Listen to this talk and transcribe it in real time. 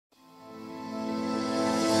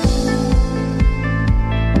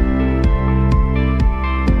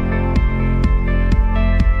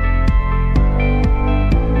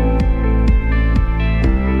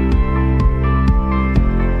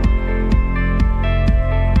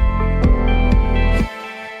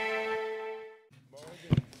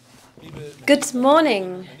Good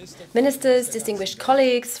morning, ministers, distinguished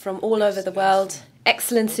colleagues from all over the world,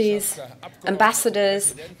 excellencies,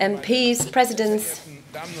 ambassadors, MPs, presidents,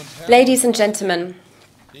 ladies and gentlemen.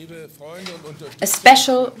 A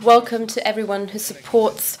special welcome to everyone who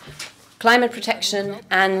supports climate protection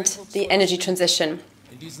and the energy transition.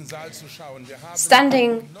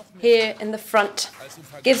 Standing here in the front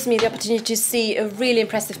gives me the opportunity to see a really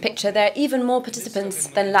impressive picture. There are even more participants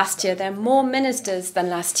than last year. There are more ministers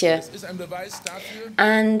than last year.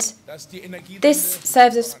 And this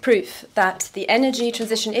serves as proof that the energy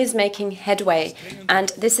transition is making headway. And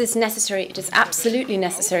this is necessary. It is absolutely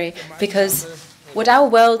necessary, because what our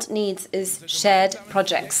world needs is shared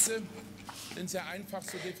projects.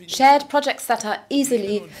 Shared projects that are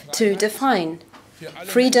easily to define.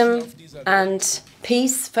 Freedom and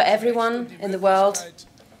peace for everyone in the world,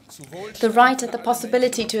 the right and the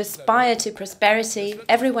possibility to aspire to prosperity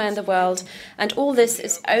everywhere in the world, and all this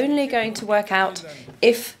is only going to work out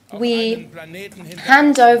if we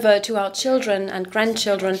hand over to our children and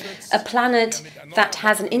grandchildren a planet that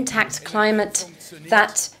has an intact climate,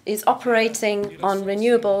 that is operating on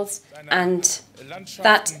renewables and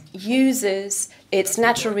that uses its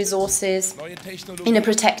natural resources in a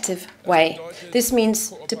protective way. This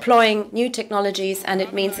means deploying new technologies, and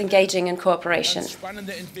it means engaging in cooperation.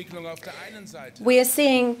 We are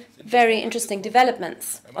seeing very interesting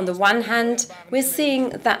developments. On the one hand, we're seeing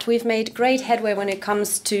that we've made great headway when it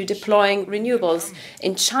comes to deploying renewables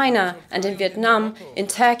in China and in Vietnam, in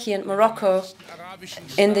Turkey and Morocco,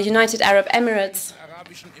 in the United Arab Emirates,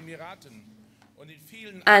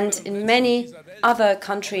 and in many other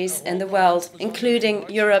countries in the world, including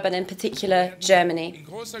Europe and in particular Germany.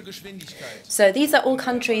 So these are all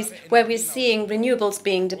countries where we're seeing renewables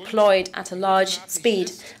being deployed at a large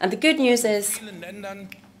speed. And the good news is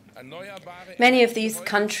many of these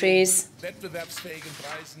countries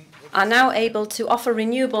are now able to offer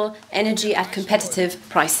renewable energy at competitive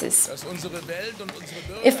prices.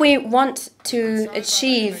 If we want to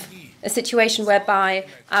achieve a situation whereby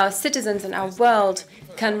our citizens and our world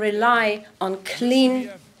can rely on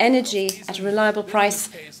clean energy at a reliable price,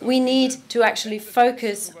 we need to actually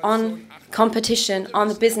focus on competition, on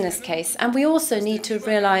the business case. And we also need to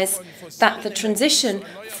realize that the transition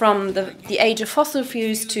from the age of fossil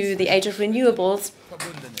fuels to the age of renewables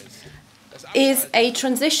is a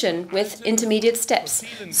transition with intermediate steps.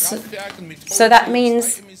 So that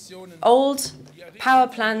means old power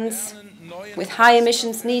plants with high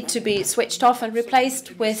emissions need to be switched off and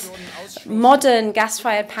replaced with modern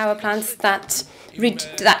gas-fired power plants that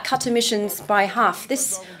cut emissions by half.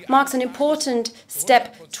 This marks an important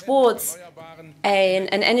step towards an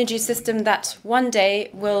energy system that one day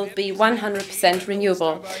will be 100%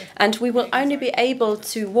 renewable. And we will only be able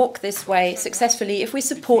to walk this way successfully if we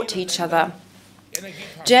support each other.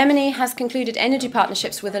 Germany has concluded energy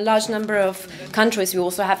partnerships with a large number of countries. We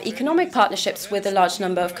also have economic partnerships with a large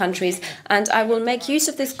number of countries. And I will make use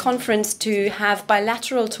of this conference to have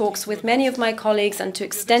bilateral talks with many of my colleagues and to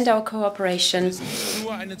extend our cooperation.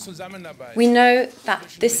 We know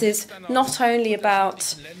that this is not only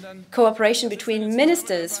about cooperation between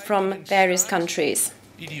ministers from various countries.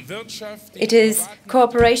 It is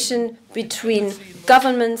cooperation between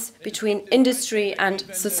governments, between industry and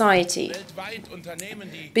society.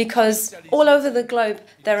 Because all over the globe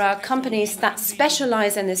there are companies that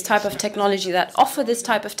specialize in this type of technology, that offer this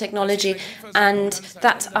type of technology, and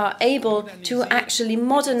that are able to actually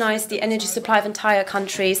modernize the energy supply of entire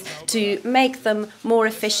countries to make them more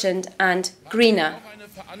efficient and greener.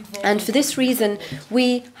 And for this reason,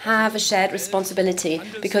 we have a shared responsibility,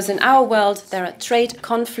 because in our world there are trade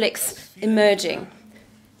conflicts emerging.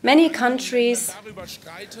 Many countries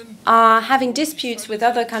are having disputes with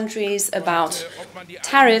other countries about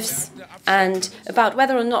tariffs and about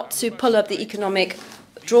whether or not to pull up the economic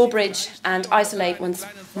drawbridge and isolate one's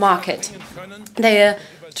market. They are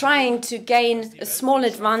trying to gain a small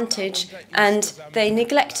advantage, and they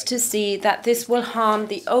neglect to see that this will harm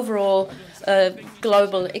the overall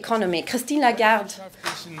global economy. Christine Lagarde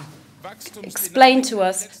explained to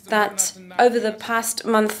us that over the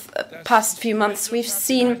past few months we've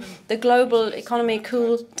seen the global economy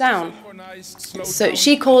cool down. So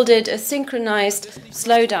she called it a synchronized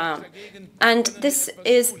slowdown. And this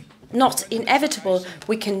is not inevitable.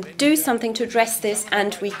 We can do something to address this,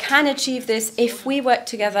 and we can achieve this if we work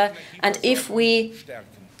together and if we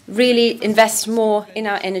really invest more in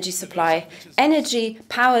our energy supply. Energy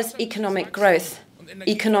powers economic growth.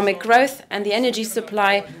 Economic growth and the energy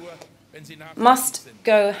supply must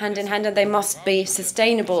go hand in hand, and they must be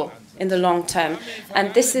sustainable in the long term.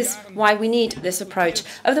 And this is why we need this approach.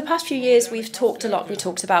 Over the past few years, we've talked a lot. We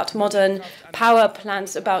talked about modern power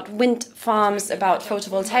plants, about wind farms, about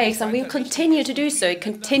photovoltaics, and we will continue to do so. It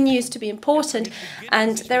continues to be important.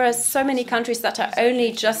 And there are so many countries that are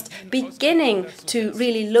only just beginning to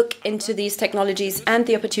really look into these technologies and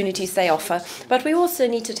the opportunities they offer. But we also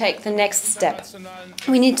need to take the next step.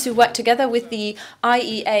 We need to work together with the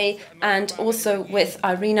IEA and also with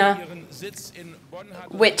IRENA,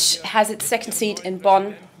 which has its second seat in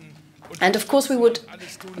Bonn. And of course, we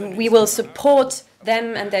will support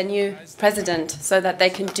them and their new president so that they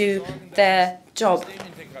can do their job.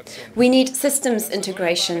 We need systems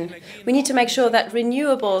integration. We need to make sure that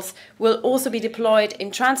renewables will also be deployed in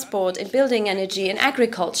transport, in building energy, in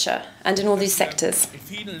agriculture, and in all these sectors.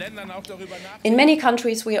 In many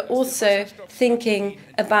countries, we are also thinking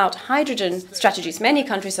about hydrogen strategies. Many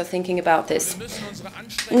countries are thinking about this.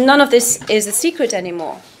 None of this is a secret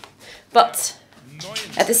anymore. But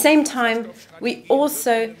at the same time, we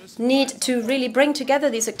also need to really bring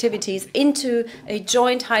together these activities into a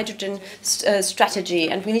joint hydrogen strategy,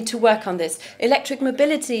 and we need to work on this. Electric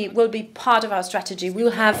mobility will be part of our strategy. We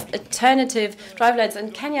will have alternative drivelines,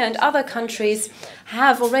 and Kenya and other countries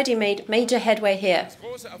have already made major headway here.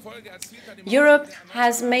 Europe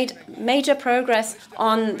has made major progress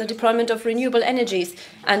on the deployment of renewable energies,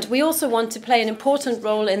 and we also want to play an important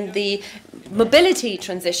role in the mobility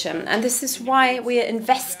transition, and this is why we are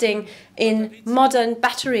investing in modern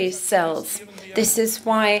battery cells. This is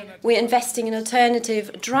why we're investing in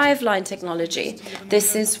alternative driveline technology.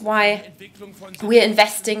 This is why we're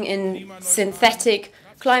investing in synthetic,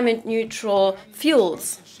 climate-neutral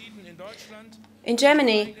fuels. In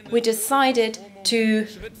Germany, we decided to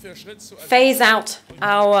phase out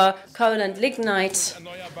our coal and lignite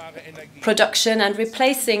production and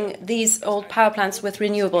replacing these old power plants with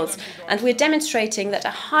renewables. And we're demonstrating that a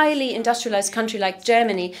highly industrialized country like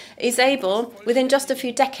Germany is able, within just a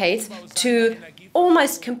few decades, to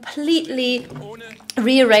almost completely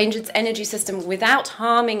rearrange its energy system without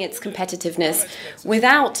harming its competitiveness,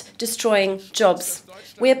 without destroying jobs.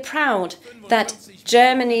 We're proud that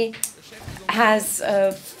Germany has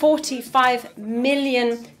 45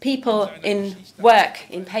 million people in work,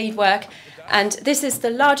 in paid work, and this is the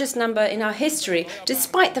largest number in our history,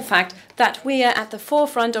 despite the fact that we are at the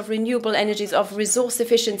forefront of renewable energies, of resource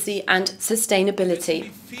efficiency and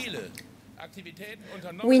sustainability.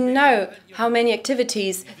 We know how many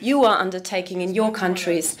activities you are undertaking in your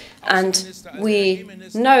countries, and we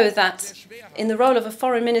know that in the role of a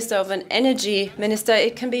foreign minister, of an energy minister,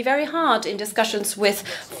 it can be very hard in discussions with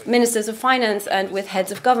ministers of finance and with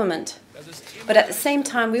heads of government. But at the same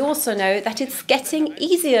time, we also know that it's getting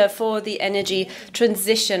easier for the energy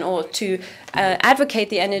transition, or to advocate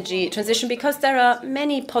the energy transition, because there are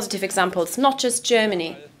many positive examples, not just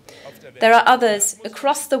Germany. There are others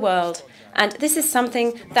across the world. And this is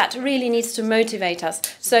something that really needs to motivate us.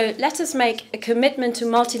 So let us make a commitment to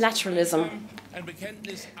multilateralism.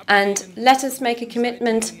 And let us make a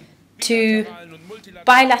commitment to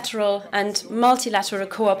bilateral and multilateral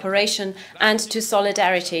cooperation and to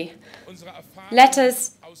solidarity. Let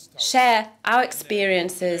us share our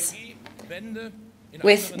experiences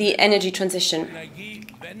with the energy transition.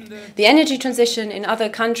 The energy transition in other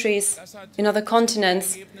countries, in other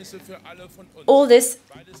continents, all this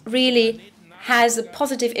really has a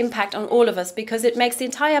positive impact on all of us, because it makes the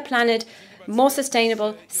entire planet more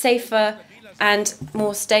sustainable, safer, and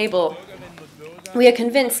more stable. We are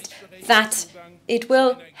convinced that it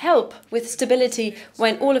will help with stability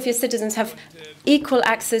when all of your citizens have equal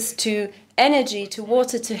access to energy, to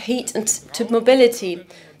water, to heat, and to mobility.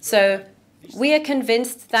 So we are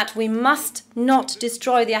convinced that we must not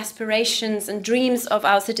destroy the aspirations and dreams of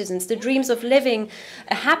our citizens, the dreams of living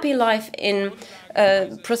a happy life in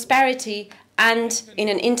prosperity and in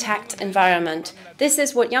an intact environment. This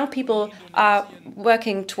is what young people are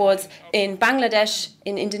working towards in Bangladesh,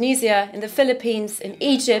 in Indonesia, in the Philippines, in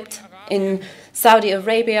Egypt, in Saudi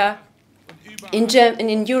Arabia,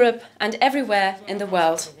 in Europe, and everywhere in the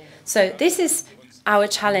world. So this is our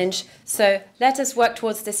challenge. So let us work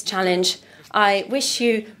towards this challenge. I wish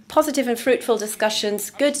you positive and fruitful discussions,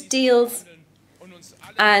 good deals,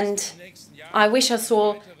 and I wish us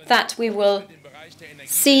all that we will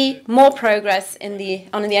see more progress on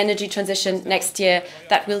the energy transition next year,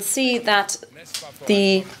 that we'll see that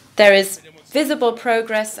there is visible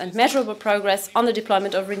progress and measurable progress on the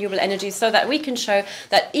deployment of renewable energy, so that we can show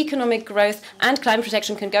that economic growth and climate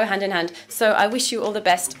protection can go hand in hand. So I wish you all the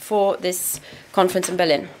best for this conference in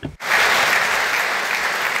Berlin.